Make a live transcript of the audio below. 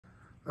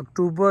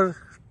October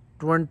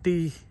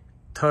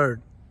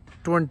 23rd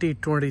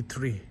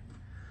 2023.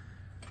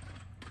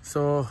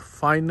 So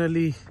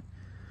finally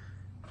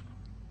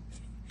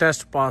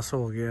test pass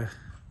हो गया,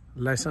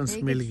 license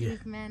मिल गया.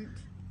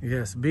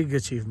 Yes, big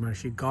achievement.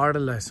 She got a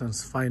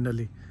license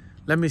finally.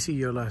 Let me see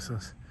your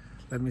license.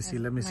 Let me see.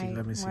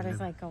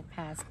 Motorcycle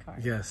pass card.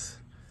 Yes.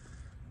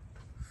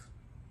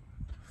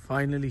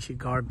 Finally she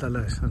got the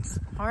license.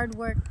 Hard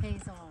work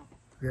pays off.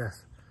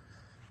 Yes.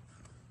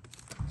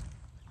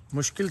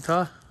 मुश्किल था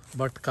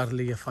but कर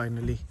लिया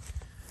finally.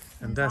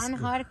 And that's good.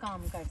 हर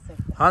काम कर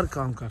सकता. हर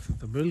काम कर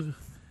सकता बिल्कुल.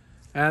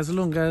 As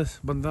long as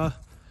बंदा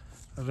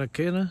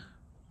रखे ना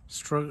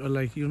struggle,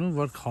 like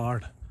work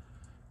hard.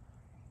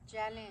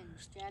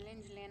 Challenge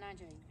लेना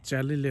चाहिए.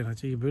 Challenge लेना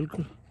चाहिए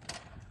बिल्कुल.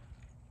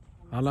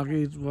 हालांकि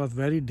it was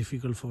very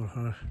difficult for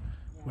her,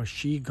 but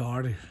she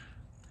got it.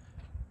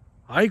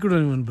 I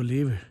couldn't even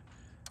believe it.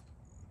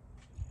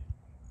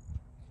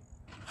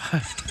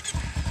 There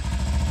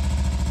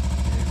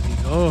we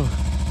go.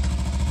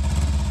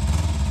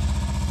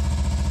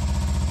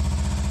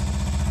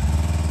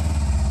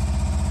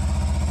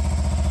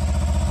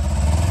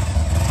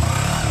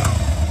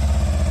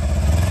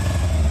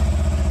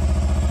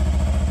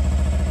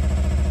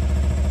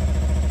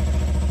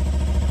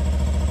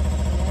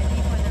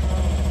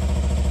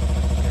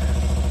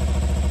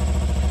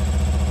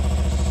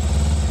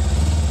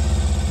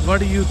 What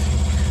do you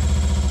think?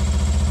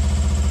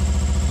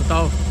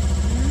 Batao.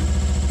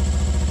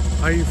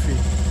 How you feel?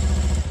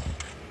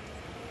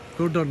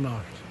 Good or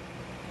not?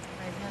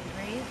 I feel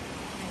great.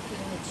 I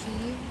feel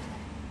achieved.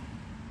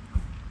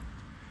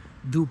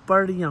 Do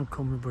party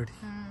aankhon mein badi.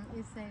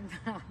 You say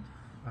that.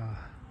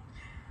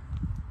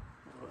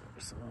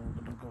 So I'm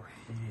gonna go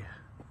here.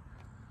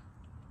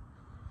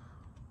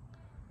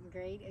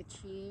 Great,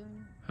 achieved,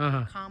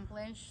 Uh-huh.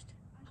 accomplished.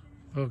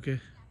 Okay.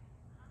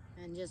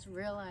 And just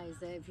realize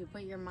that if you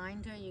put your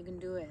mind to it, you can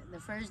do it. The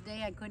first day,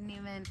 I couldn't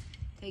even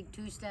take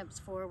 2 steps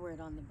forward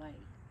on the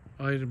bike.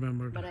 I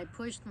remember. But I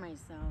pushed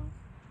myself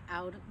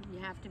out. You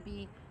have to be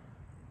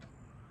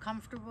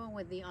comfortable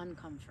with the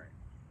uncomfort.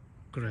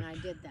 Correct. And I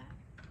did that.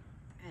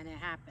 And it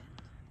happened.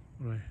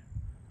 Right.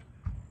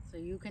 So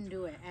you can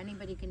do it.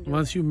 Anybody can do it.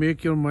 Once you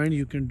make your mind,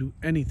 you can do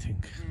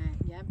anything.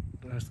 Yep.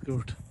 That's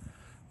good.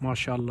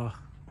 MashaAllah.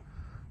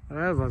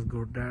 That was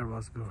good. That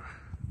was good.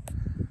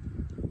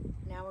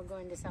 Now we're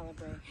going to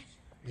celebrate.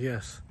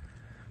 Yes.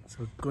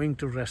 So going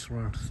to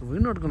restaurant. So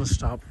we're not going to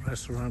stop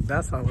restaurant.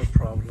 That's our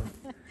problem.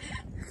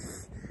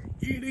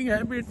 Eating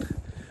habit.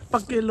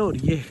 Pakke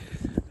loriye.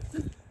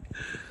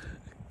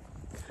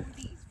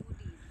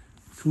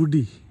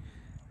 Foodie.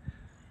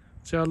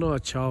 चलो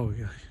अच्छा हो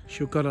गया.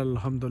 शुक्र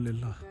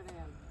अल्हम्दुलिल्लाह.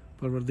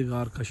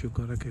 परवरदिगार का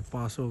शुक्र है कि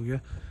पास हो गया.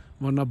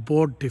 वरना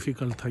बहुत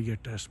डिफिकल्ट था ये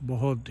टेस्ट.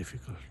 बहुत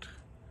डिफिकल्ट.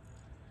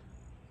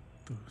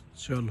 तो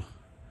चलो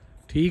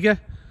ठीक है.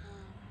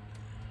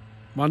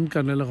 मन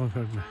करने लगा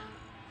फिर मैं.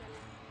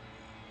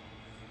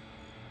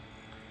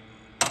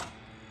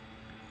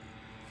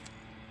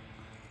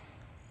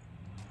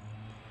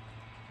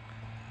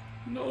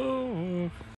 No.